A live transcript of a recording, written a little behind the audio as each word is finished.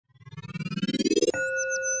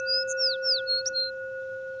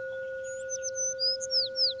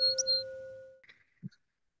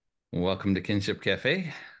Welcome to Kinship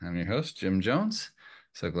Cafe. I'm your host, Jim Jones.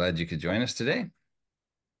 So glad you could join us today.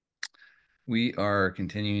 We are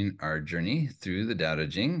continuing our journey through the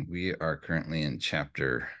Daodejing. We are currently in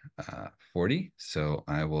chapter 40. So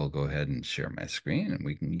I will go ahead and share my screen and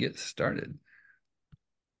we can get started.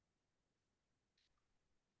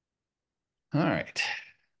 All right.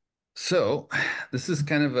 So this is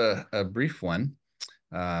kind of a brief one.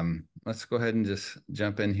 Let's go ahead and just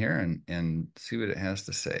jump in here and see what it has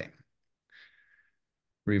to say.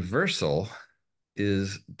 Reversal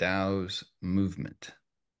is Tao's movement.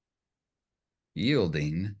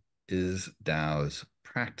 Yielding is Tao's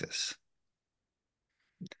practice.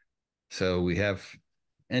 So we have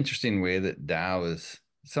interesting way that Tao is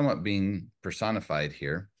somewhat being personified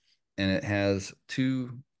here, and it has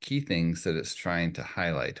two key things that it's trying to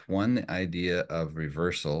highlight. One, the idea of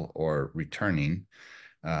reversal or returning,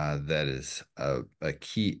 that is a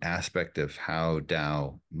key aspect of how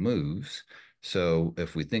Tao moves. So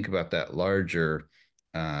if we think about that larger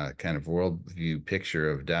kind of worldview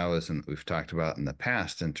picture of Taoism that we've talked about in the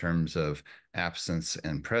past in terms of absence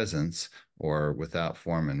and presence, or without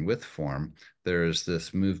form and with form, there's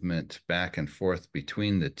this movement back and forth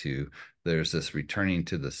between the two. There's this returning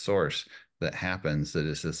to the source that happens that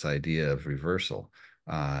is this idea of reversal.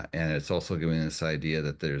 And it's also giving this idea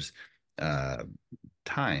that there's uh,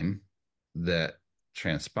 time that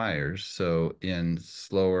transpires. So in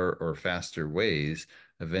slower or faster ways,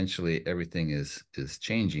 eventually everything is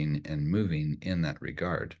changing and moving in that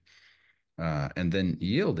regard. And then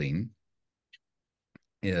yielding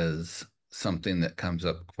is something that comes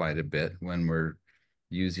up quite a bit when we're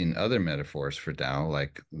using other metaphors for Tao,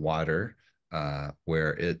 like water,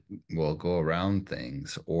 where it will go around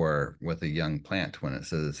things, or with a young plant when it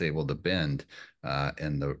says it's able to bend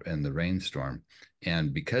in the rainstorm.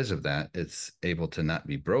 And because of that, it's able to not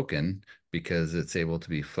be broken because it's able to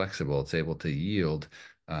be flexible. It's able to yield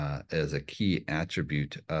as a key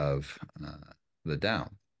attribute of the Tao.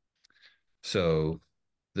 So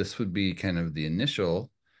this would be kind of the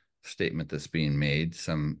initial statement that's being made,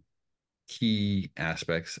 some key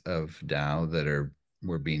aspects of Tao that are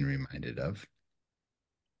we're being reminded of.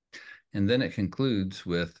 And then it concludes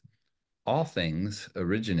with all things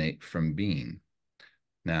originate from being.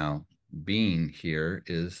 Now, being here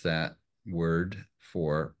is that word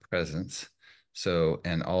for presence. So,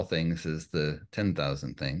 and all things is the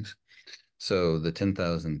 10,000 things. So the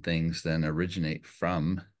 10,000 things then originate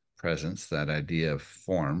from presence, that idea of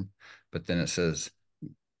form. But then it says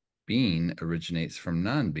being originates from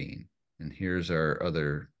non-being. And here's our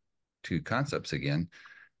other two concepts again.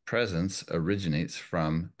 Presence originates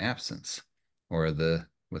from absence, or the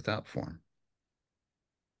without form.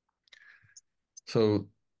 So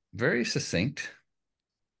very succinct,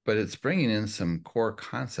 but it's bringing in some core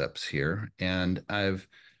concepts here. And I've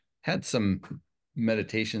had some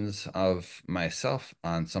meditations of myself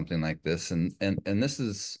on something like this. And this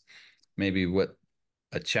is maybe what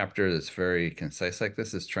a chapter that's very concise like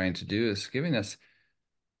this is trying to do, is giving us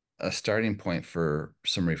a starting point for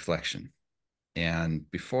some reflection. And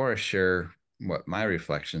before I share what my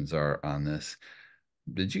reflections are on this,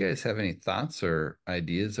 did you guys have any thoughts or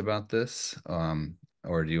ideas about this?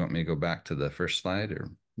 Or do you want me to go back to the first slide, or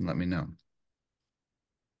let me know?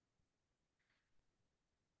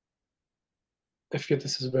 I feel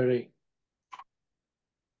this is very,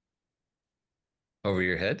 Over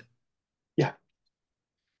your head? yeah,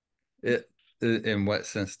 It, in what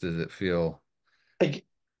sense does it feel? like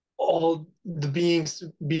all the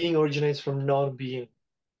being originates from non-being.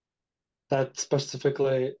 That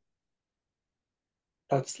specifically,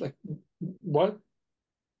 that's like, what?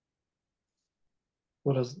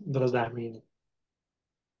 What does that mean?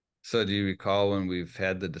 So do you recall when we've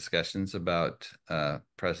had the discussions about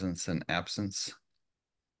presence and absence?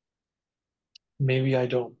 Maybe I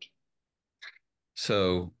don't.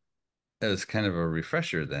 So as kind of a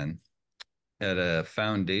refresher then, at a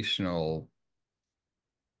foundational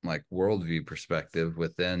like worldview perspective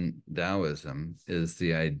within Taoism is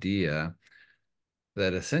the idea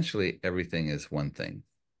that essentially everything is one thing.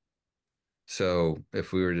 So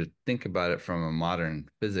if we were to think about it from a modern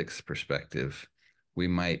physics perspective, we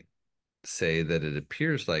might say that it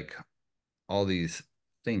appears like all these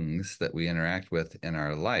things that we interact with in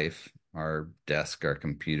our life, our desk, our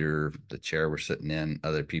computer, the chair we're sitting in,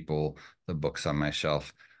 other people, the books on my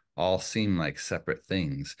shelf, all seem like separate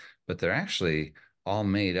things, but they're actually all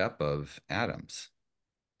made up of atoms.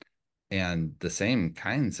 and the same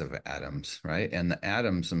kinds of atoms, right? And the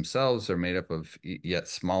atoms themselves are made up of yet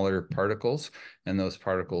smaller particles, and those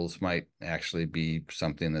particles might actually be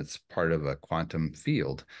something that's part of a quantum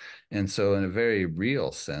field. And so, in a very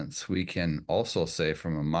real sense, we can also say,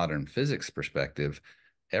 from a modern physics perspective,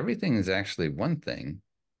 everything is actually one thing.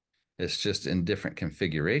 It's just in different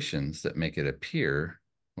configurations that make it appear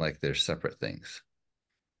like they're separate things.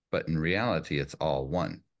 But in reality, it's all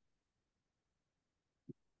one.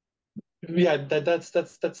 Yeah,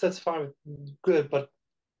 that's fine, good, but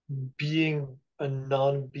being a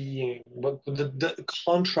non-being, but the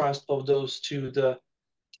contrast of those two, the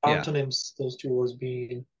Yeah. antonyms, those two words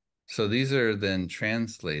being. So these are then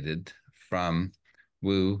translated from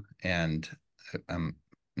Wu, and I'm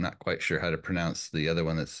not quite sure how to pronounce the other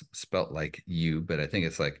one that's spelt like you, but I think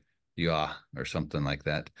it's like ya or something like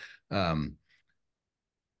that. Um,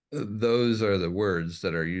 those are the words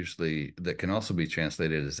that are usually that can also be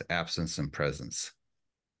translated as absence and presence.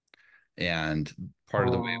 And part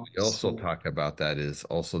of the way Oh, I we also see. talk about that is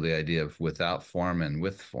also the idea of without form and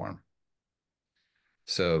with form.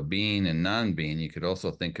 So being and non-being, you could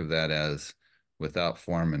also think of that as without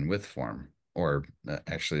form and with form, or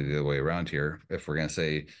actually the other way around here. If we're going to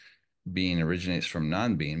say being originates from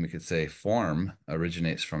non-being, we could say form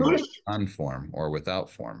originates from non-form or without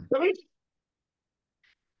form.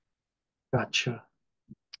 Gotcha.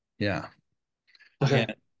 Yeah. And Okay.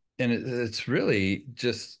 it's really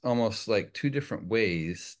just almost like two different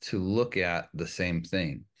ways to look at the same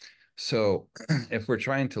thing. So if we're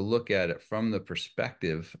trying to look at it from the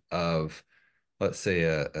perspective of, let's say,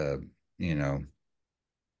 a you know,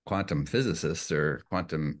 quantum physicists or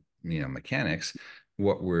quantum, mechanics,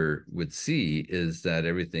 what we would see is that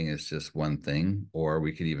everything is just one thing, or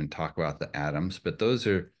we could even talk about the atoms, but those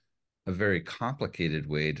are a very complicated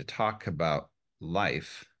way to talk about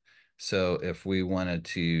life. So if we wanted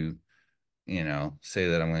to, say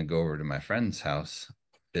that I'm going to go over to my friend's house,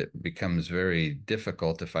 it becomes very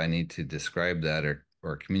difficult if I need to describe that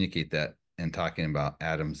or communicate that in talking about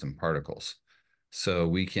atoms and particles. So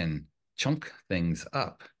we can chunk things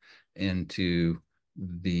up into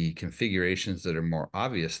the configurations that are more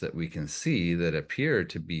obvious that we can see that appear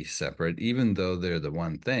to be separate, even though they're the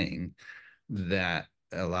one thing that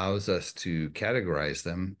allows us to categorize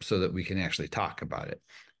them so that we can actually talk about it.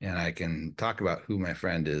 And I can talk about who my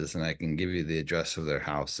friend is, and I can give you the address of their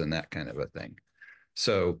house and that kind of a thing.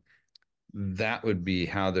 So that would be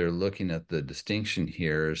how they're looking at the distinction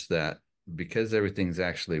here is that because everything's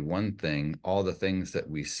actually one thing, all the things that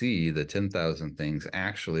we see, the 10,000 things,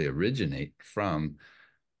 actually originate from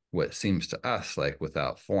what seems to us like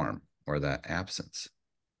without form or that absence.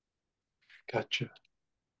 Gotcha.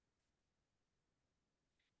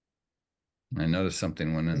 I noticed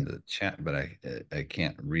something went in the chat, but I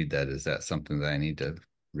can't read that. Is that something that I need to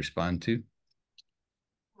respond to?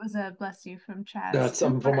 Was a bless you from Chaz That's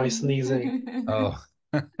to for my sneezing. Fern. Oh,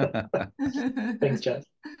 Thanks, Jess.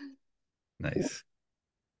 nice.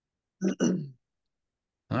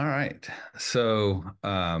 All right. So,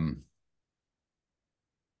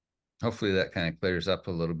 hopefully that kind of clears up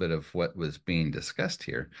a little bit of what was being discussed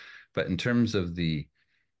here. But in terms of the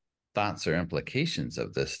thoughts or implications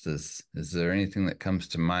of this, is there anything that comes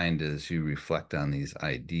to mind as you reflect on these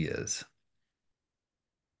ideas?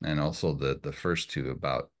 And also the first two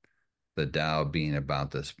about the Tao being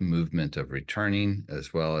about this movement of returning,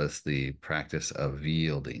 as well as the practice of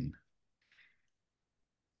yielding.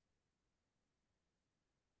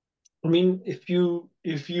 I mean, if you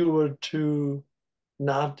were to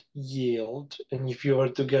not yield, and if you were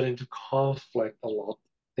to get into conflict a lot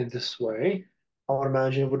in this way, I would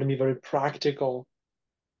imagine it wouldn't be very practical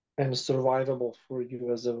and survivable for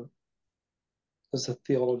you as a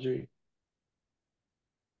theology.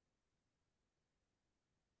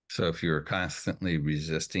 So if you're constantly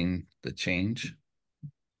resisting the change,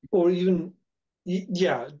 Or even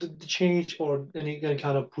yeah, the change or any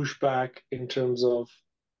kind of pushback in terms of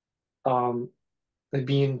um like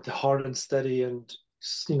being hard and steady and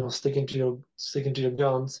sticking to your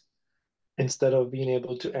guns instead of being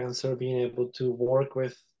able to answer, being able to work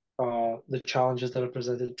with the challenges that are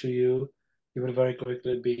presented to you, you would very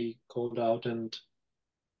quickly be called out and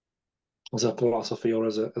as a philosophy or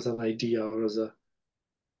as an idea or as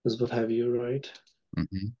what have you, right?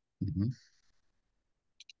 mhm, mhm.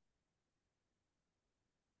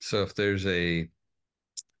 So if there's a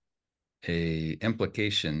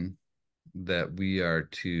implication that we are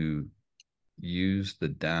to use the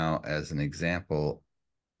Tao as an example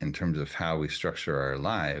in terms of how we structure our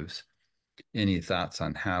lives, any thoughts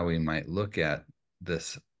on how we might look at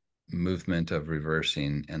this movement of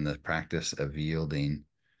reversing and the practice of yielding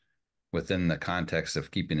within the context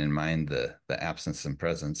of keeping in mind the absence and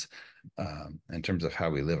presence in terms of how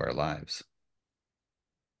we live our lives.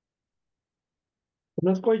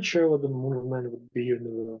 I'm not quite sure what the movement would be in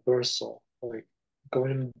the reversal. Like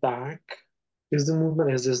going back is the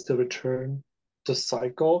movement, is this the return to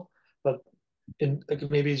cycle? But in like,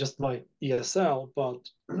 maybe just my ESL, but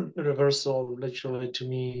reversal literally to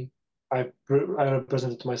me, I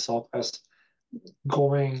represent it to myself as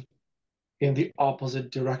going in the opposite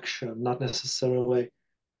direction, not necessarily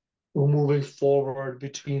moving forward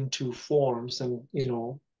between two forms and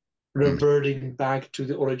Mm, reverting back to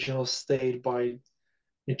the original state by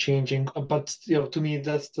changing. But to me,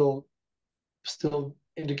 that still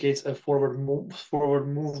indicates a forward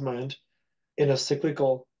movement in a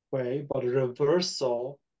cyclical way. But a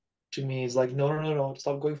reversal to me is like, no, no, no, no,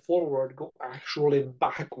 stop going forward, go actually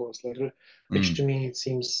backwards. Like, which mm. to me it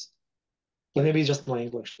seems like maybe it's just my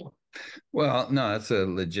English. So. Well, no, that's a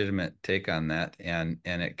legitimate take on that, and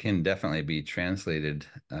it can definitely be translated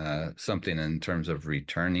something in terms of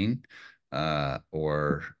returning,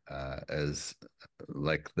 or as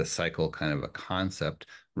like the cycle kind of a concept,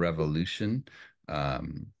 revolution,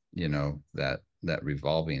 that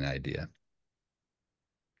revolving idea.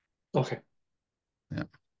 Okay. Yeah.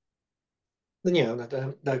 Then yeah,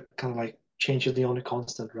 that kind of like changes the only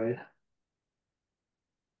constant, right?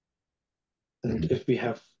 And Mhm. if we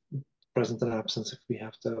have present and absence, if we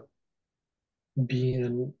have to be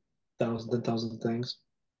in thousand and thousand things.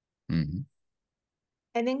 Mhm.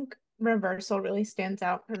 I think reversal really stands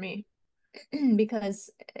out for me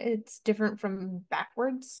because it's different from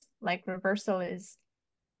backwards. Like reversal is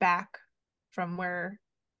back from where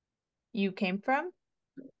you came from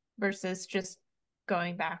versus just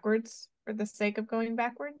going backwards for the sake of going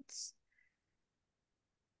backwards.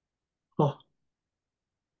 Huh.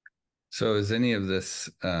 So, is any of this,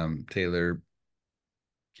 Taylor,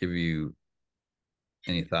 give you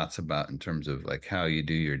any thoughts about in terms of like how you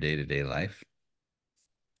do your day-to-day life?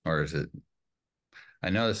 Or is it, I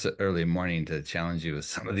know it's early morning to challenge you with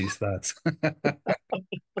some of these thoughts.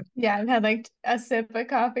 Yeah, I've had like a sip of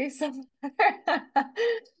coffee somewhere.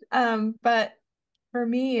 But for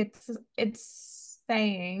me, it's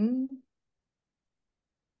saying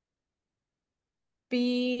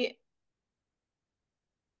be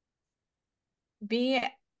be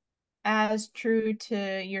as true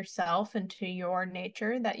to yourself and to your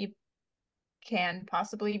nature that you can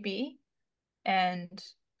possibly be, and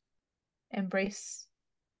embrace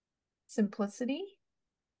simplicity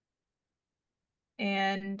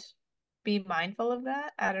and be mindful of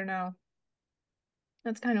that. I don't know.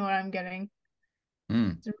 That's kind of what I'm getting.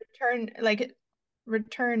 Mm, To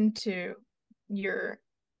return to your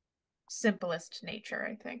simplest nature,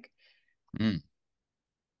 I think. mm,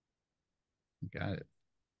 got it.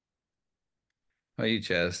 How about you,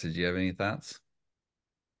 Chaz? Did you have any thoughts?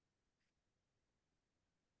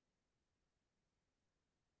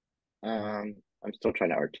 I'm still trying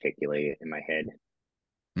to articulate it in my head.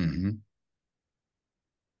 Hmm.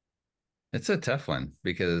 It's a tough one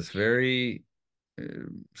because it's very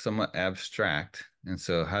somewhat abstract. And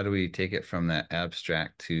so, how do we take it from that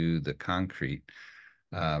abstract to the concrete?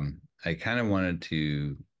 I kind of wanted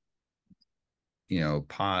to,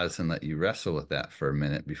 pause and let you wrestle with that for a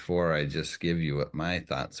minute before I just give you what my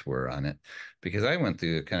thoughts were on it, because I went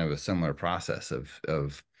through kind of a similar process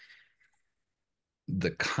of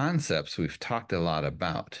the concepts we've talked a lot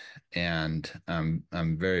about, and I'm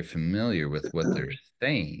very familiar with what they're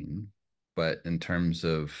saying, but in terms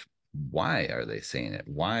of why are they saying it?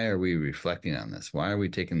 Why are we reflecting on this? Why are we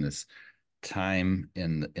taking this time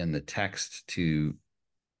in the text to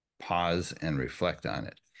pause and reflect on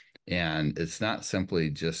it? And it's not simply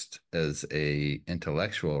just as a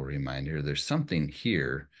intellectual reminder. There's something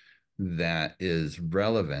here that is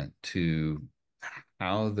relevant to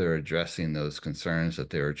how they're addressing those concerns that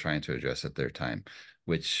they were trying to address at their time,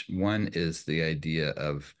 which one is the idea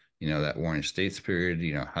of, that Warring States period,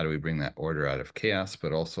 how do we bring that order out of chaos,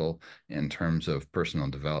 but also in terms of personal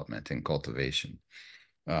development and cultivation.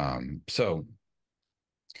 So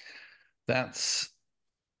that's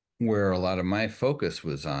where a lot of my focus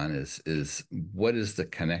was on is what is the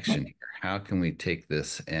connection here? How can we take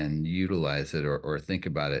this and utilize it or think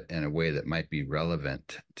about it in a way that might be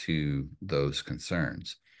relevant to those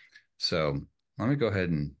concerns? So let me go ahead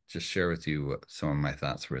and just share with you what some of my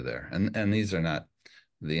thoughts were there. And these are not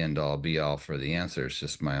the end all be all for the answers,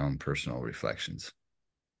 just my own personal reflections.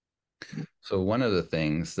 So one of the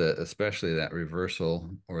things that, especially that reversal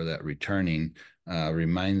or that returning,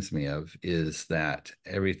 reminds me of is that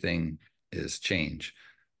everything is change.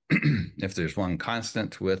 If there's one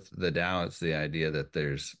constant with the Tao, it's the idea that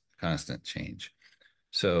there's constant change.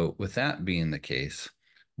 So, with that being the case,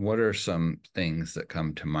 what are some things that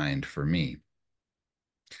come to mind for me?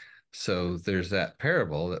 So there's that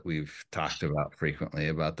parable that we've talked about frequently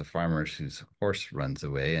about the farmers whose horse runs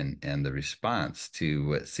away, and the response to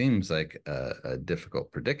what seems like a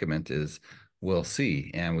difficult predicament is, we'll see.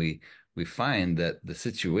 And we find that the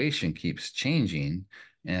situation keeps changing,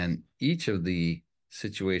 and each of the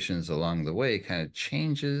situations along the way kind of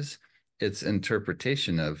changes its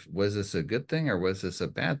interpretation of, was this a good thing or was this a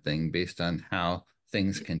bad thing, based on how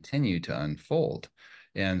things continue to unfold.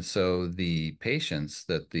 And so the patience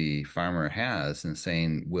that the farmer has in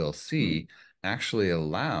saying, we'll see, actually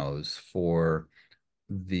allows for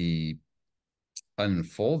the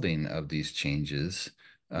unfolding of these changes,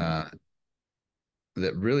 that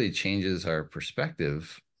really changes our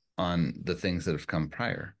perspective on the things that have come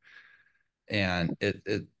prior. And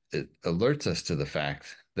it alerts us to the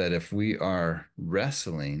fact that if we are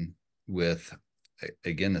wrestling with,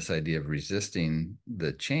 again, this idea of resisting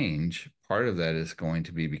the change, part of that is going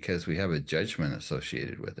to be because we have a judgment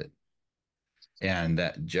associated with it. And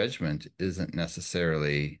that judgment isn't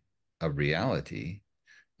necessarily a reality,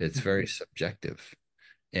 it's very subjective.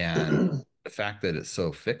 And the fact that it's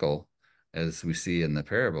so fickle, as we see in the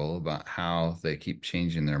parable about how they keep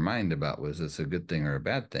changing their mind about, was this a good thing or a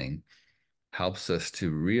bad thing, helps us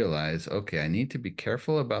to realize, okay, I need to be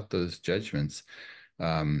careful about those judgments.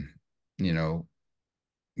 Um, you know,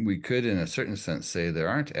 we could, in a certain sense, say there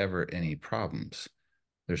aren't ever any problems.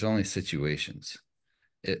 There's only situations.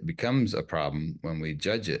 It becomes a problem when we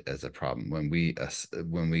judge it as a problem, when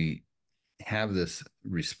we have this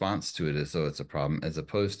response to it as though it's a problem, as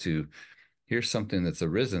opposed to, here's something that's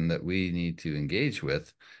arisen that we need to engage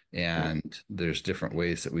with, and there's different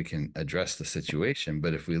ways that we can address the situation.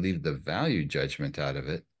 But if we leave the value judgment out of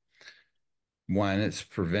it, one, it's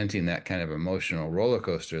preventing that kind of emotional roller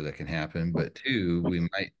coaster that can happen. But two, we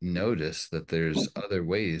might notice that there's other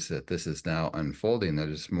ways that this is now unfolding that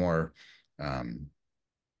is more,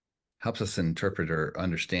 helps us interpret or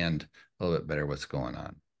understand a little bit better what's going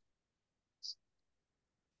on.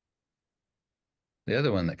 The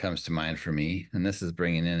other one that comes to mind for me, and this is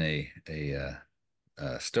bringing in a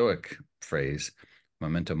Stoic phrase,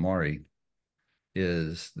 memento mori,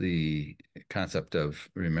 is the concept of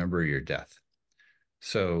remember your death.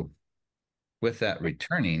 So with that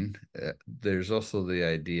returning, there's also the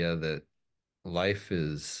idea that life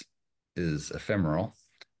is ephemeral.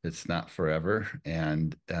 It's not forever,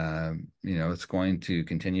 and it's going to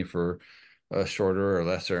continue for a shorter or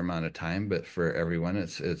lesser amount of time. But for everyone,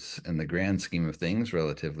 it's in the grand scheme of things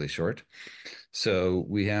relatively short. So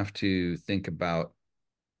we have to think about,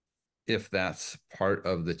 if that's part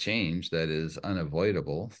of the change that is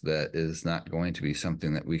unavoidable, that is not going to be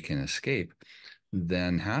something that we can escape,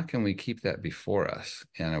 then how can we keep that before us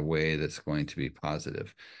in a way that's going to be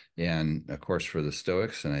positive? And of course, for the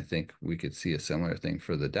Stoics, and I think we could see a similar thing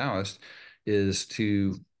for the Taoists, is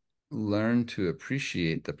to learn to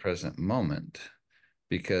appreciate the present moment,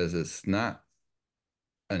 because it's not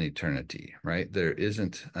an eternity, right? There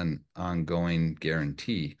isn't an ongoing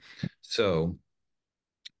guarantee. So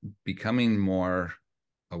becoming more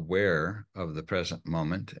aware of the present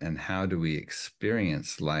moment and how do we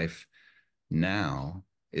experience life now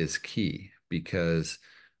is key, because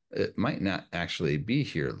it might not actually be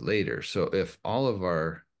here later. So if all of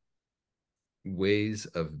our ways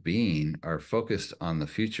of being are focused on the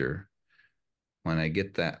future, when I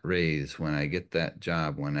get that raise, when I get that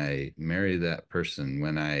job, when I marry that person,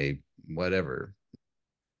 when I whatever,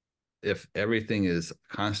 if everything is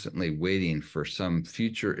constantly waiting for some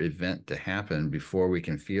future event to happen before we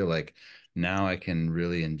can feel like now I can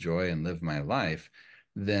really enjoy and live my life,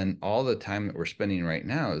 then all the time that we're spending right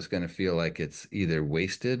now is going to feel like it's either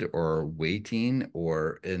wasted or waiting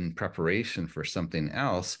or in preparation for something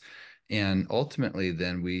else. And ultimately,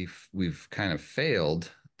 then we've kind of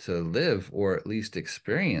failed to live, or at least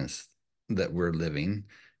experience that we're living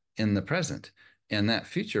in the present. And that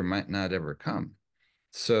future might not ever come.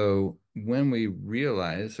 So when we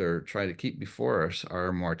realize or try to keep before us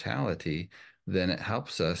our mortality, then it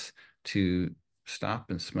helps us to stop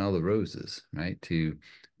and smell the roses, right? To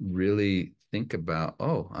really think about,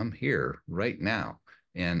 oh, I'm here right now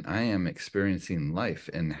and I am experiencing life.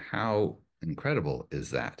 And how incredible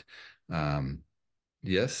is that?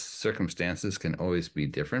 Yes, circumstances can always be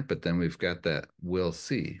different, but then we've got that we'll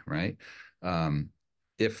see, right? Um,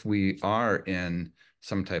 if we are in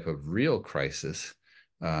some type of real crisis,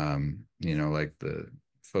 like the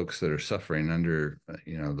folks that are suffering under,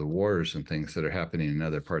 the wars and things that are happening in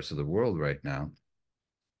other parts of the world right now,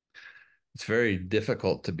 it's very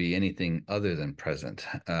difficult to be anything other than present.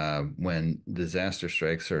 When disaster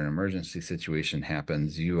strikes or an emergency situation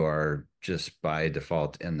happens, you are just by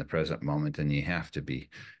default in the present moment, and you have to be.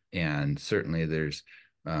 And certainly there's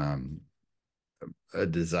um, a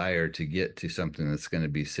desire to get to something that's going to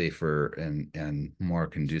be safer and more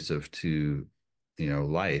conducive to,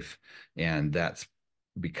 life, and that's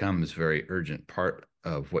becomes very urgent part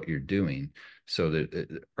of what you're doing. So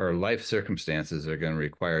that our life circumstances are going to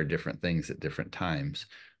require different things at different times.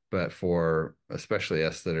 But for especially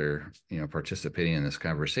us that are, participating in this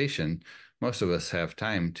conversation, most of us have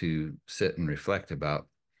time to sit and reflect about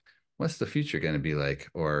what's the future going to be like?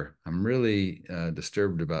 Or I'm really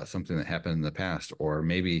disturbed about something that happened in the past, or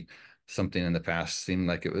maybe something in the past seemed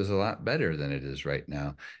like it was a lot better than it is right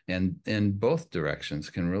now. And in both directions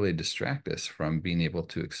can really distract us from being able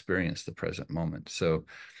to experience the present moment. So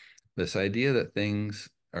this idea that things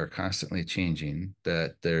are constantly changing,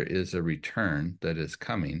 that there is a return that is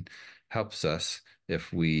coming, helps us,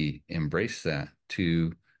 if we embrace that,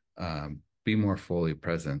 to be more fully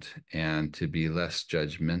present and to be less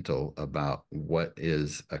judgmental about what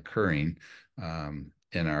is occurring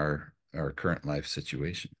in our current life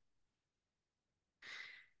situation.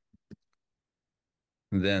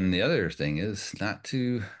 Then the other thing is not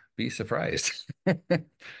to be surprised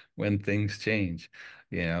when things change.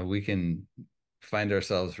 We can find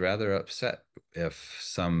ourselves rather upset if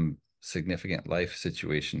some significant life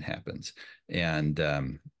situation happens. And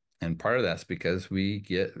part of that's because we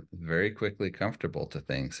get very quickly comfortable to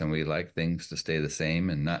things and we like things to stay the same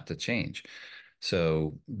and not to change.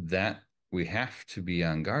 So that we have to be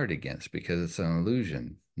on guard against, because it's an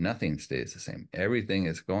illusion. Nothing stays the same. Everything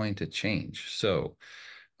is going to change. So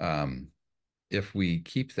um, if we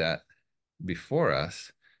keep that before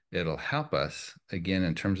us, it'll help us, again,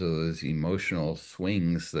 in terms of those emotional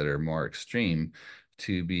swings that are more extreme,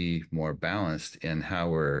 to be more balanced in how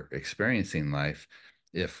we're experiencing life.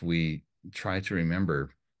 If we try to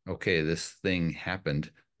remember, okay, this thing happened,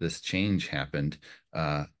 this change happened,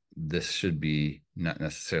 this should be not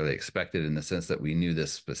necessarily expected in the sense that we knew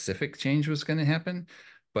this specific change was going to happen,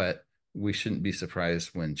 but we shouldn't be surprised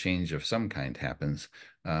when change of some kind happens.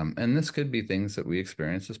 And this could be things that we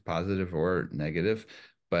experience as positive or negative,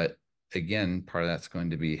 but again, part of that's going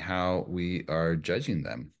to be how we are judging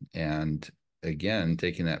them. And again,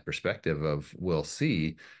 taking that perspective of we'll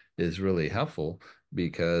see is really helpful,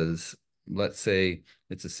 because let's say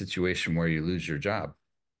it's a situation where you lose your job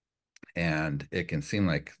and it can seem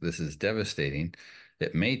like this is devastating.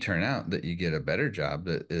 It may turn out that you get a better job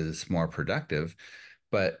that is more productive.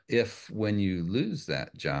 But if when you lose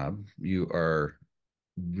that job, you are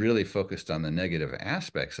really focused on the negative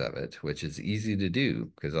aspects of it, which is easy to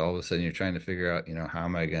do because all of a sudden you're trying to figure out, how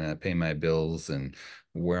am I going to pay my bills and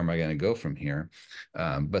where am I going to go from here?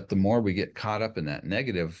 But the more we get caught up in that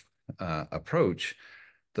negative approach,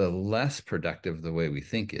 the less productive the way we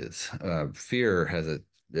think is. Fear has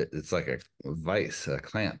it's like a vice, a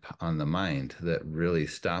clamp on the mind that really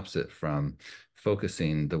stops it from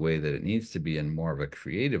focusing the way that it needs to be in more of a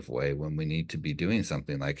creative way when we need to be doing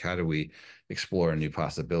something like how do we explore new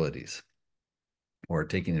possibilities, or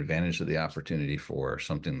taking advantage of the opportunity for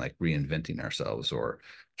something like reinventing ourselves or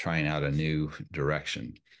trying out a new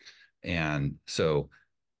direction. And so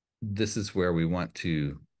this is where we want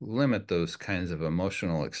to limit those kinds of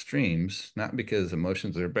emotional extremes, not because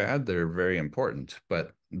emotions are bad, they're very important,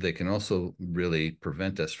 but they can also really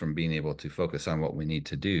prevent us from being able to focus on what we need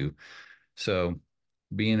to do. So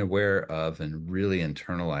being aware of and really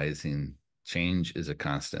internalizing change is a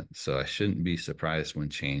constant. So I shouldn't be surprised when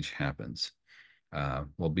change happens.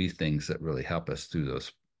 Will be things that really help us through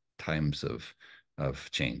those times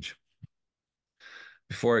of change.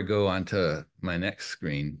 Before I go on to my next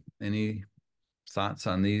screen, any thoughts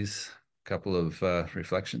on these couple of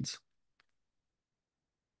reflections?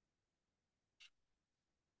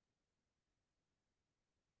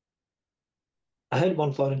 I had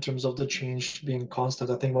one thought in terms of the change being constant.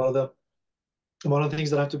 I think one of the things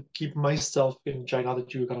that I have to keep myself in check, now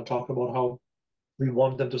that you kind of talk about how we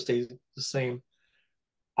want them to stay the same.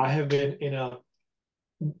 I have been in a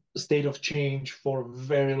state of change for a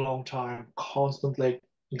very long time, constantly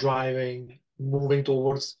driving, moving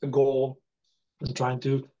towards a goal, and trying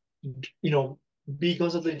to, you know, be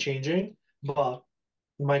constantly changing. But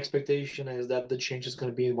my expectation is that the change is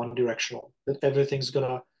going to be in one directional, that everything's going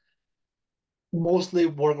to mostly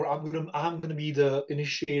work, or I'm gonna be the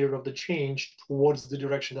initiator of the change towards the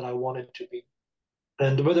direction that I want it to be.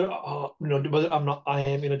 And whether I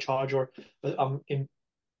am in a charge, or whether I'm in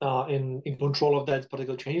control of that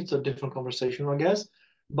particular change, it's a different conversation, I guess.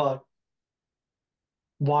 But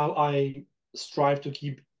while I strive to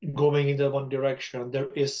keep going in that one direction. There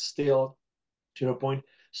is still, to your point,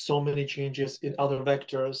 so many changes in other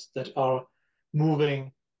vectors that are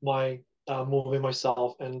moving moving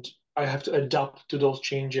myself, and I have to adapt to those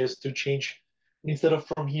changes to change. Instead of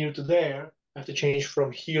from here to there, I have to change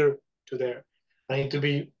from here to there. I need to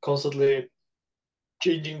be constantly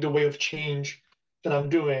changing the way of change that I'm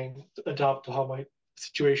doing to adapt to how my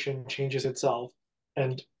situation changes itself.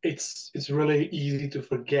 And it's really easy to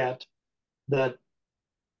forget that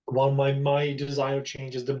while my desire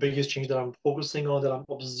changes, the biggest change that I'm focusing on, that I'm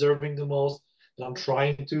observing the most, that I'm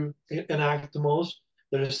trying to enact the most,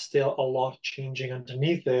 there is still a lot changing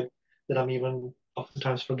underneath it that I'm even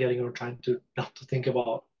oftentimes forgetting or trying to not to think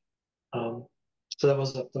about. Um, so that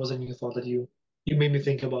was a new thought that you made me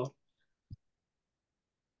think about.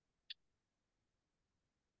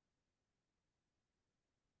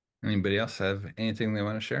 Anybody else have anything they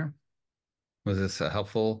want to share? Was this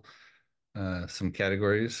helpful? Some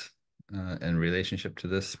categories in relationship to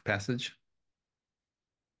this passage?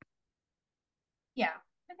 Yeah,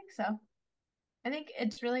 I think so. I think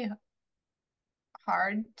it's really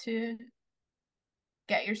hard to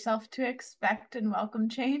get yourself to expect and welcome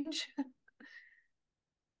change.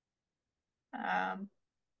 um,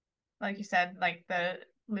 like you said, like the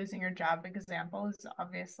losing your job example is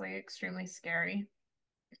obviously extremely scary,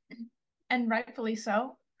 and rightfully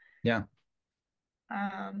so. Yeah.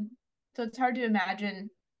 So it's hard to imagine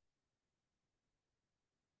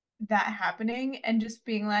that happening and just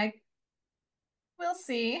being like, we'll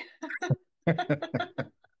see.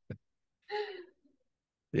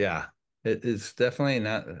 Yeah, it's definitely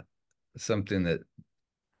not something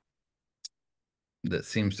that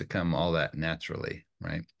seems to come all that naturally,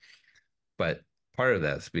 right? But part of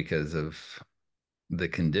that's because of the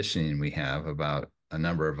conditioning we have about a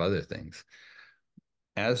number of other things.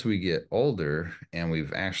 As we get older and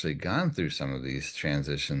we've actually gone through some of these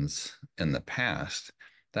transitions in the past,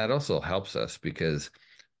 that also helps us because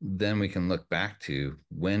then we can look back to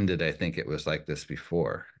when did I think it was like this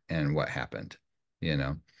before and what happened, you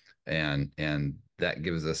know? And that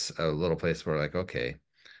gives us a little place where like, okay,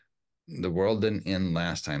 the world didn't end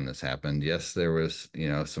last time this happened. Yes, there was,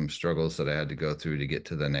 some struggles that I had to go through to get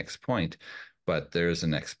to the next point, but there's a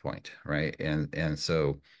next point, right? And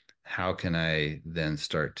so how can I then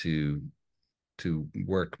start to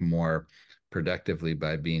work more productively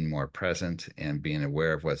by being more present and being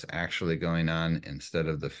aware of what's actually going on instead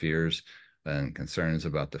of the fears and concerns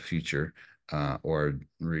about the future or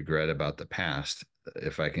regret about the past.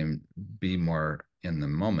 If I can be more in the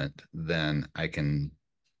moment, then I can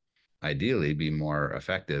ideally be more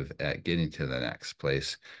effective at getting to the next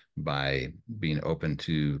place by being open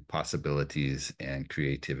to possibilities and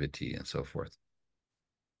creativity and so forth.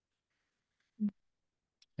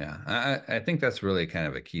 Yeah, I think that's really kind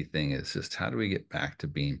of a key thing is just how do we get back to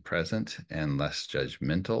being present and less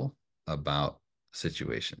judgmental about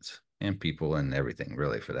situations and people and everything,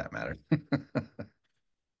 really, for that matter.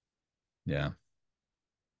 Yeah.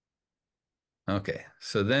 Okay.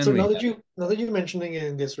 So then So we, now that you're mentioning it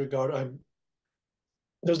in this regard,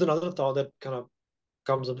 there's another thought that kind of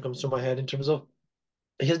comes to my head in terms of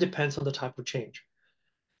it just depends on the type of change.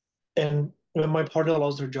 And when my partner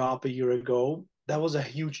lost her job a year ago, that was a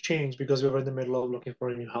huge change because we were in the middle of looking for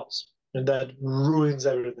a new house. And that ruins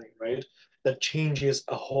everything, right? That changes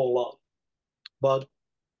a whole lot. But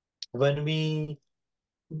when we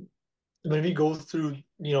when we go through,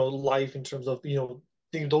 life in terms of,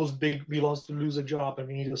 think those big we lost to lose a job and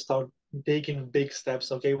we need to start taking big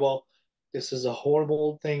steps. Okay, well, this is a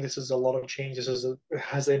horrible thing. This is a lot of change. It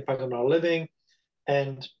has an impact on our living,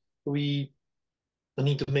 and we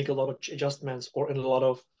need to make a lot of adjustments or a lot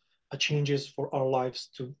of changes for our lives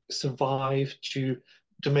to survive, to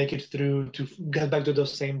make it through, to get back to the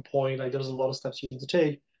same point. Like there's a lot of steps you need to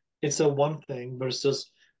take. It's a one thing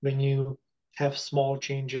versus when you have small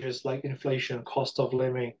changes like inflation, cost of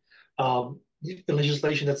living,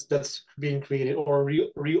 legislation that's being created, or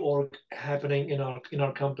reorg happening in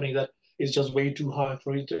our company that is just way too high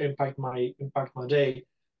for it to impact my day.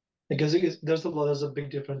 Because there's a big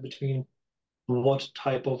difference between what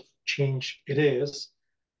type of change it is,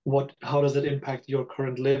 how does it impact your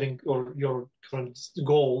current living or your current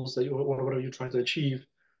goals or whatever you're trying to achieve.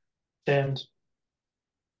 And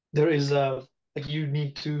there is a like you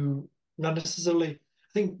need to not necessarily, I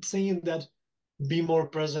think saying that be more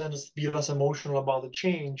present, be less emotional about the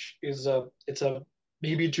change it's a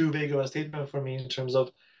maybe too big of a statement for me in terms of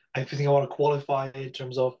I think I want to qualify it in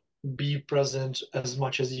terms of be present as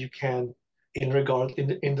much as you can in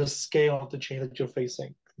the scale of the change that you're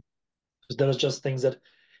facing. Because there's just things that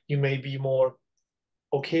you may be more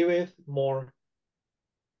okay with, more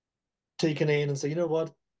taken in and say, you know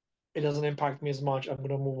what? it doesn't impact me as much. I'm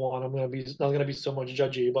gonna move on. I'm gonna be not gonna be so much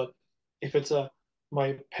judgy. But if it's a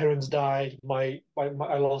my parents died, I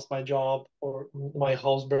lost my job, or my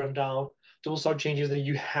house burned down, those are changes that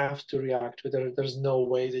you have to react with. There's no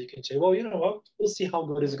way that you can say, well, you know what, we'll see how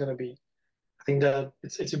good it's gonna be. I think that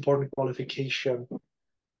it's important qualification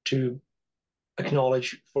to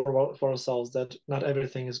acknowledge for ourselves that not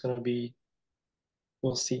everything is gonna be.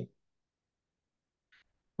 We'll see.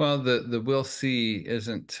 Well, the we'll see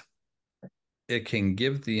isn't, it can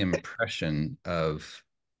give the impression of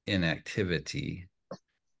inactivity,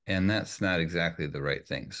 and that's not exactly the right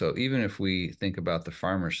thing. So even if we think about the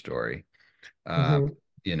farmer story, uh,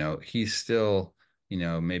 Hmm. he's still,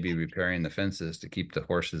 maybe repairing the fences to keep the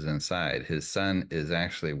horses inside. His son is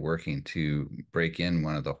actually working to break in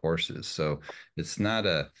one of the horses. So it's not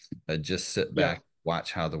a just sit Yeah. back,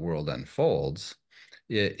 watch how the world unfolds.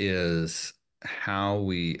 It is how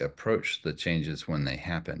we approach the changes when they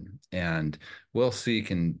happen. And we'll see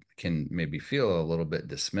can maybe feel a little bit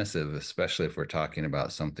dismissive, especially if we're talking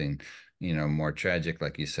about something, more tragic,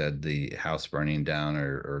 like you said, the house burning down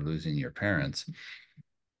or losing your parents.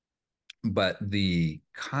 But the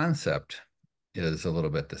concept is a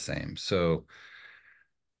little bit the same. So,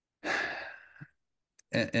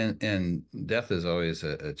 and death is always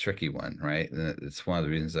a tricky one, right? And it's one of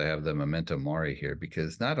the reasons I have the memento mori here,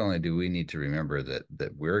 because not only do we need to remember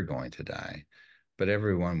that we're going to die, but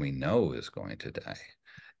everyone we know is going to die,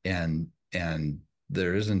 and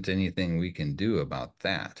there isn't anything we can do about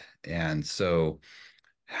that. And so,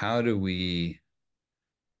 how do we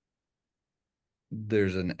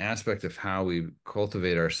there's an aspect of how we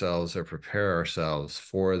cultivate ourselves or prepare ourselves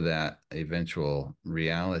for that eventual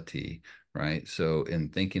reality, right? So, in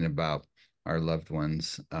thinking about our loved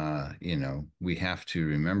ones, we have to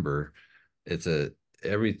remember it's a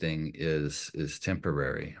everything is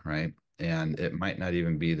temporary, right? And it might not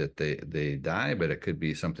even be that they die, but it could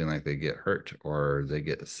be something like they get hurt or they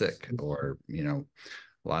get sick or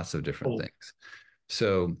lots of different Oh, things.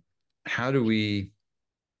 So, how do we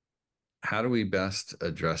how do we best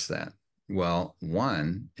address that? Well,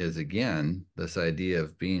 one is again, this idea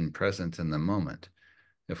of being present in the moment.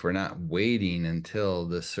 If we're not waiting until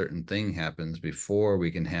this certain thing happens before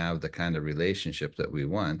we can have the kind of relationship that we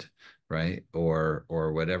want, right? Or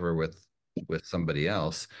whatever with somebody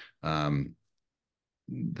else, um,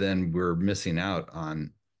 then we're missing out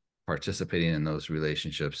on participating in those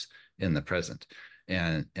relationships in the present.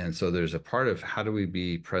 And so there's a part of how do we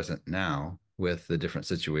be present now with the different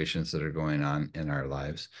situations that are going on in our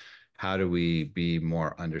lives? How do we be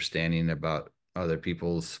more understanding about other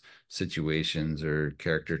people's situations or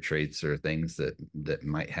character traits or things that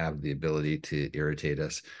might have the ability to irritate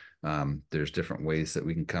us? There's different ways that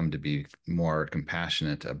we can come to be more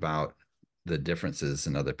compassionate about the differences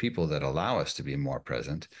in other people that allow us to be more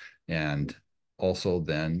present, and also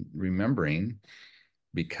then remembering,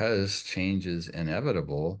 because change is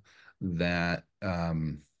inevitable, that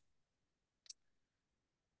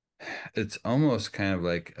it's almost kind of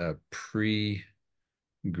like a pre-grieving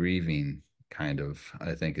kind of,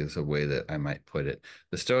 I think is a way that I might put it.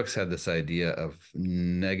 The Stoics had this idea of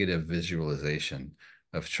negative visualization,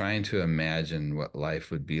 of trying to imagine what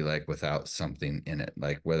life would be like without something in it,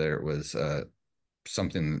 like whether it was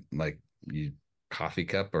something like you coffee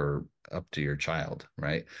cup or up to your child,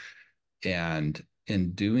 right? And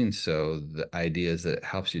in doing so, the idea is that it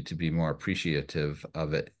helps you to be more appreciative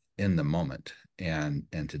of it in the moment and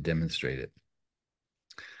to demonstrate it.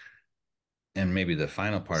 And maybe the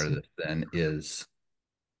final I part of see. this then is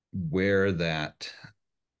where that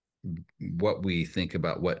what we think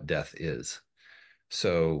about what death is.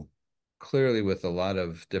 So clearly, with a lot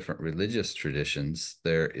of different religious traditions,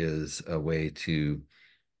 there is a way to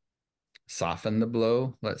soften the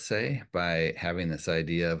blow, let's say, by having this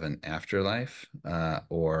idea of an afterlife,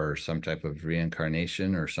 or some type of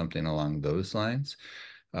reincarnation or something along those lines.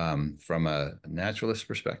 From a naturalist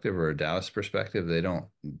perspective or a Taoist perspective,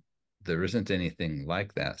 there isn't anything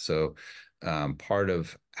like that. So, part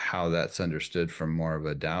of how that's understood from more of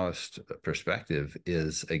a Taoist perspective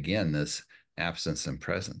is, again, this absence and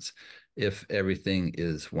presence. If everything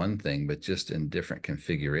is one thing, but just in different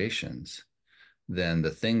configurations, then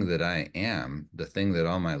the thing that I am, the thing that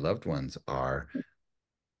all my loved ones are,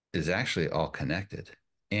 is actually all connected.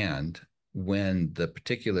 And when the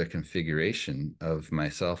particular configuration of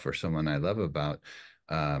myself or someone I love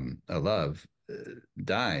I love,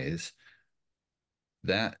 dies,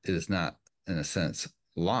 that is not, in a sense,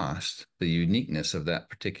 lost. The uniqueness of that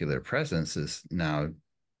particular presence is now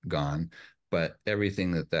gone, but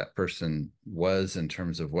everything that that person was in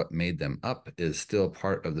terms of what made them up is still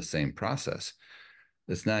part of the same process.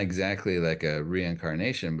 it's not exactly like a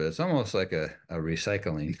reincarnation, but it's almost like a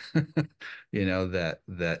recycling, that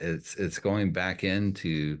it's going back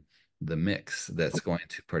into the mix that's going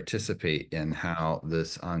to participate in how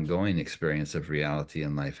this ongoing experience of reality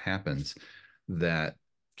and life happens, that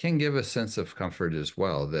can give a sense of comfort as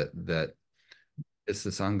well, that it's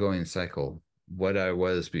this ongoing cycle. What I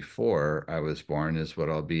was before I was born is what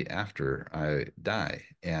I'll be after I die,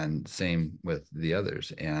 and same with the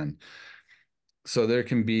others. And so there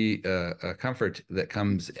can be a comfort that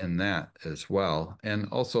comes in that as well. And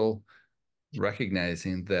also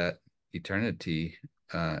recognizing that eternity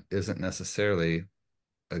isn't necessarily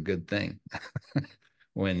a good thing.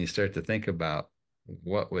 When you start to think about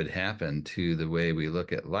what would happen to the way we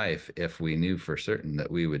look at life if we knew for certain that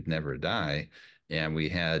we would never die and we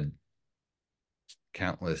had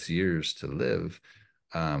countless years to live,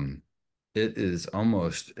 um, it is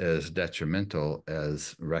almost as detrimental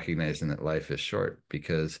as recognizing that life is short,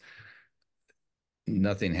 because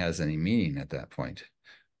nothing has any meaning at that point.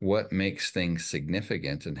 What makes things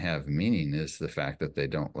significant and have meaning is the fact that they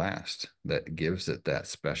don't last. That gives it that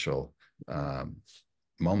special um,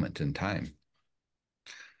 moment in time.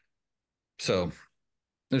 So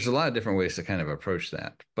there's a lot of different ways to kind of approach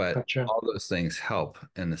that, but Gotcha. all those things help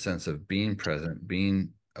in the sense of being present,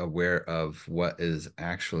 being aware of what is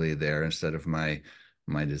actually there instead of my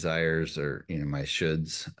desires, or my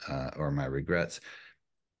shoulds, or my regrets,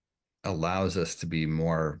 allows us to be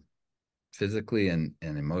more physically and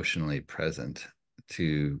emotionally present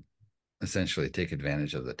to essentially take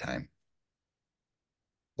advantage of the time.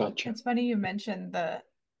 Gotcha. It's funny you mentioned the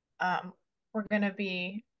um we're gonna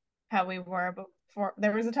be how we were before.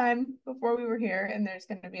 There was a time before we were here, and there's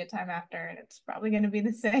gonna be a time after, and it's probably gonna be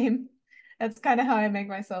the same. That's kind of how I make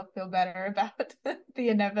myself feel better about the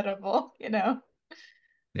inevitable, Like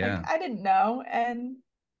Yeah, I didn't know and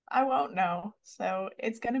I won't know. So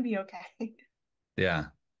it's gonna be okay. yeah,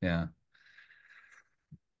 yeah,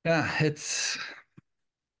 yeah. It's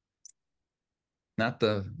not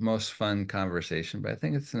the most fun conversation, but I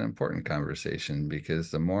think it's an important conversation, because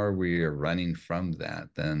the more we are running from that,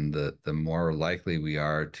 then the more likely we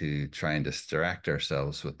are to try and distract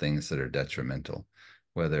ourselves with things that are detrimental,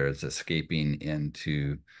 whether it's escaping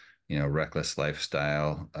into, reckless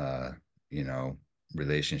lifestyle, you know,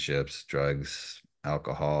 relationships, drugs,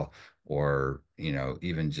 alcohol, or,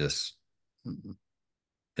 even just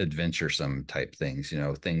adventuresome type things,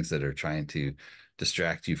 things that are trying to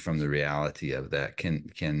distract you from the reality of that,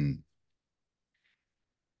 can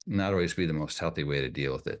not always be the most healthy way to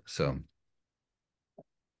deal with it. So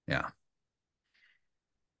yeah.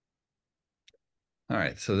 All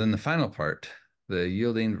right. So then the final part, the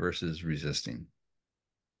yielding versus resisting.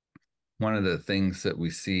 One of the things that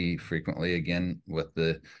we see frequently, again, with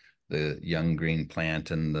the young green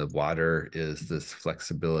plant and the water, is this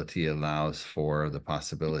flexibility allows for the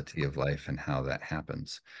possibility of life and how that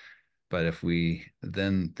happens. But if we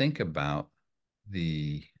then think about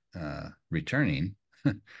the returning,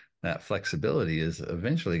 that flexibility is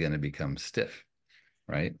eventually going to become stiff,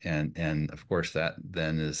 right? And of course, that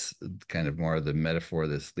then is kind of more of the metaphor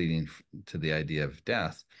that's leading to the idea of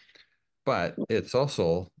death. But it's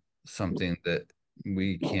also something that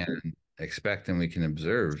we can expect and we can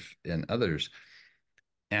observe in others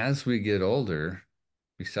as we get older.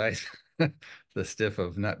 Besides the stiff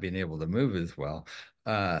of not being able to move as well,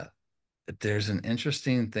 uh, there's an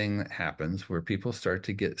interesting thing that happens where people start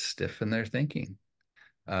to get stiff in their thinking,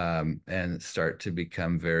 and start to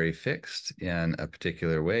become very fixed in a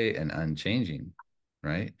particular way and unchanging,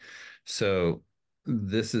 right? So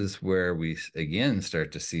this is where we again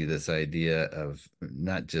start to see this idea of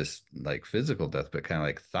not just like physical death, but kind of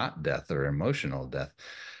like thought death or emotional death.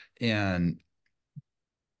 And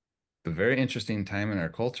a very interesting time in our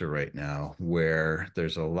culture right now where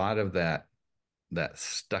there's a lot of that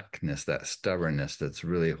stuckness, that stubbornness that's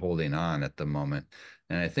really holding on at the moment.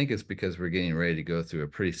 And I think it's because we're getting ready to go through a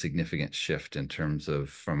pretty significant shift in terms of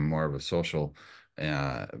from more of a social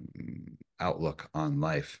uh, outlook on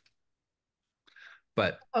life.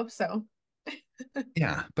 But Hope so.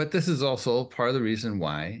 yeah, but this is also part of the reason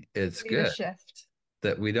why it's Need a good shift.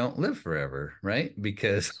 that we don't live forever, right?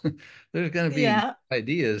 Because there's going to be Yeah.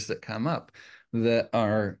 ideas that come up that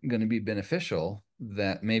are going to be beneficial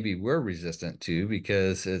that maybe we're resistant to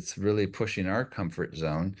because it's really pushing our comfort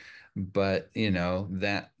zone. But,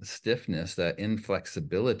 that stiffness, that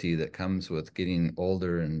inflexibility that comes with getting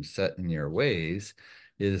older and set in your ways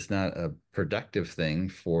is not a productive thing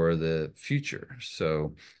for the future.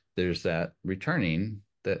 So there's that returning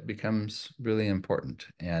that becomes really important.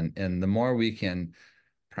 And the more we can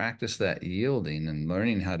practice that yielding and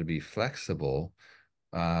learning how to be flexible,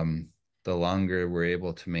 um, the longer we're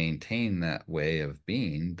able to maintain that way of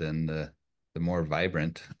being, then the more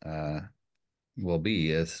vibrant we'll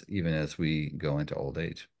be as even as we go into old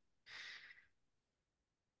age.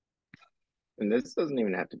 And this doesn't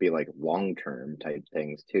even have to be like long-term type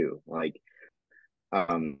things too. Like,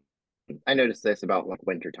 um, I noticed this about like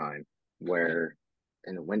winter time, where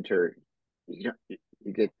in the winter you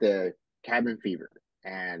get the cabin fever,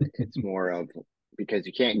 and it's more of because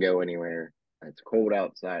you can't go anywhere. It's cold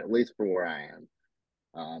outside, at least for where I am.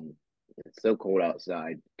 Um, it's so cold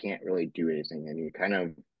outside, can't really do anything, and you kind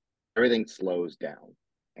of everything slows down,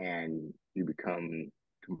 and you become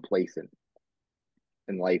complacent,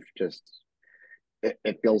 and life just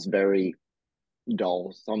it feels very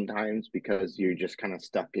dull sometimes because you're just kind of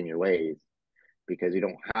stuck in your ways because you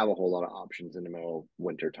don't have a whole lot of options in the middle of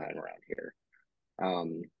winter time around here.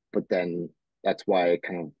 But then that's why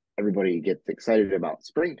kind of everybody gets excited about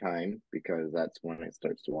springtime because that's when it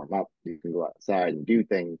starts to warm up. You can go outside and do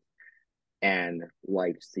things, and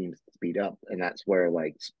life seems to speed up. And that's where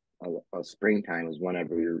like a springtime is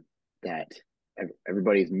whenever that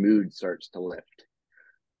everybody's mood starts to lift.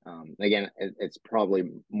 Again, it's probably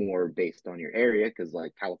more based on your area because,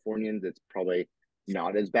 like Californians, it's probably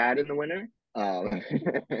not as bad in the winter.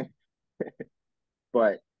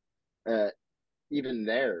 But uh, even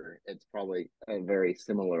there, it's probably a very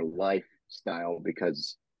similar lifestyle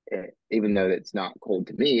because even though it's not cold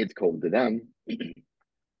to me, it's cold to them,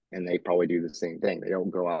 and they probably do the same thing. They don't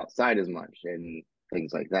go outside as much and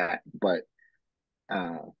things like that. But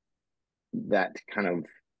uh, that kind of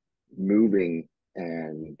moving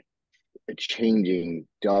and changing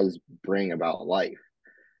does bring about life.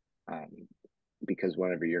 Um, because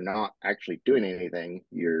whenever you're not actually doing anything,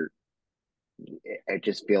 it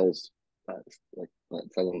just feels like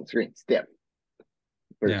it says on the screen, stiff.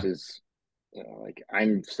 Yeah. Versus, like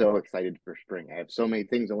I'm so excited for spring. I have so many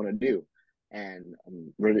things I want to do, and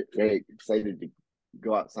I'm really very excited to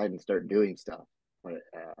go outside and start doing stuff. But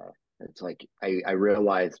it's like I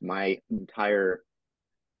realize my entire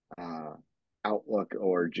uh, outlook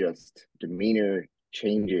or just demeanor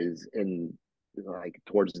changes in like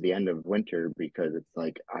towards the end of winter because it's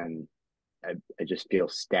like I just feel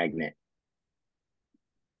stagnant.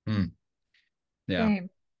 Hmm. Yeah. Same.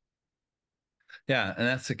 Yeah, and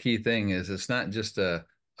that's the key thing is it's not just a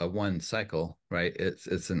one cycle, right?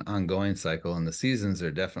 It's an ongoing cycle, and the seasons are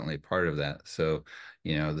definitely part of that. So,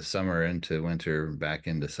 the summer into winter, back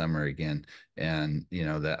into summer again, and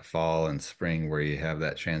that fall and spring where you have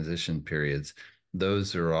that transition periods,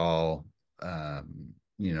 those are all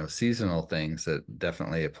seasonal things that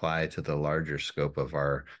definitely apply to the larger scope of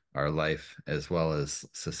our life as well as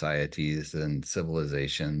societies and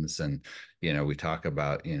civilizations. And we talk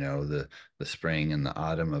about the spring and the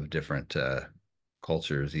autumn of different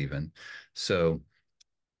cultures even. So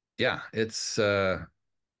yeah, it's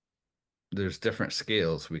there's different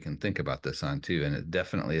scales we can think about this on too, and it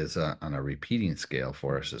definitely is on a repeating scale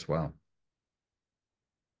for us as well.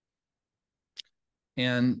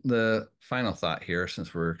 And the final thought here,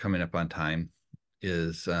 since we're coming up on time,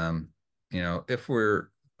 is if we're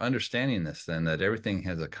understanding this, then that everything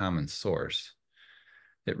has a common source,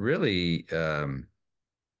 it really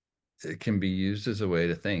it can be used as a way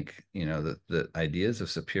to think, that ideas of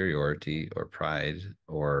superiority or pride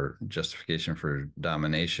or justification for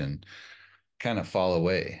domination kind of fall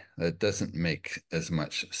away. That doesn't make as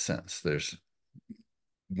much sense.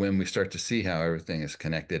 When we start to see how everything is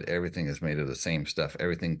connected, everything is made of the same stuff,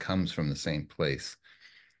 everything comes from the same place,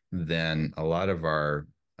 then a lot of our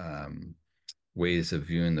ways of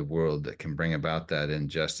viewing the world that can bring about that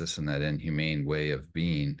injustice and that inhumane way of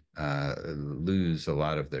being lose a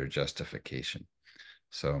lot of their justification.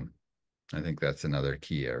 So I think that's another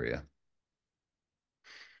key area.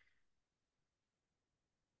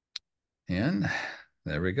 And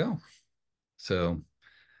there we go. So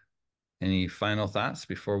any final thoughts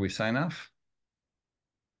before we sign off?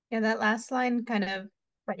 Yeah, that last line kind of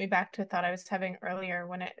brought me back to a thought I was having earlier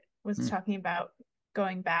when it was Hmm. talking about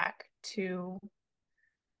going back to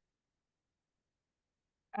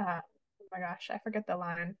oh my gosh, I forget the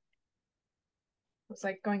line. It was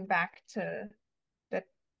like going back to that,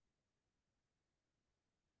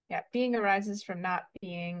 yeah, being arises from not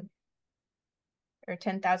being, or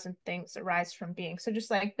 10,000 things arise from being. So just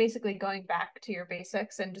like basically going back to your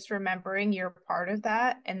basics and just remembering you're part of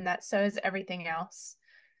that, and that so is everything else,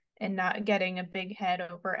 and not getting a big head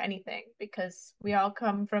over anything because we all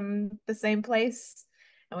come from the same place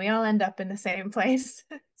and we all end up in the same place.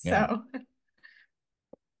 Yeah, So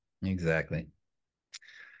exactly.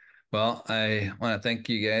 Well, I want to thank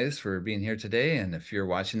you guys for being here today. And if you're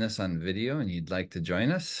watching this on video and you'd like to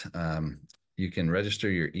join us, You can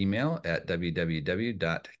register your email at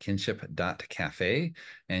www.kinship.cafe,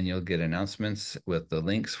 and you'll get announcements with the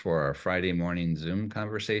links for our Friday morning Zoom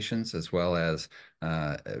conversations, as well as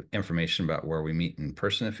information about where we meet in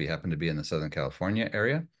person if you happen to be in the Southern California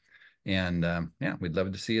area. And yeah, we'd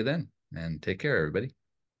love to see you then. And take care, everybody.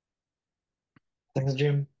 Thanks,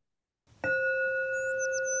 Jim.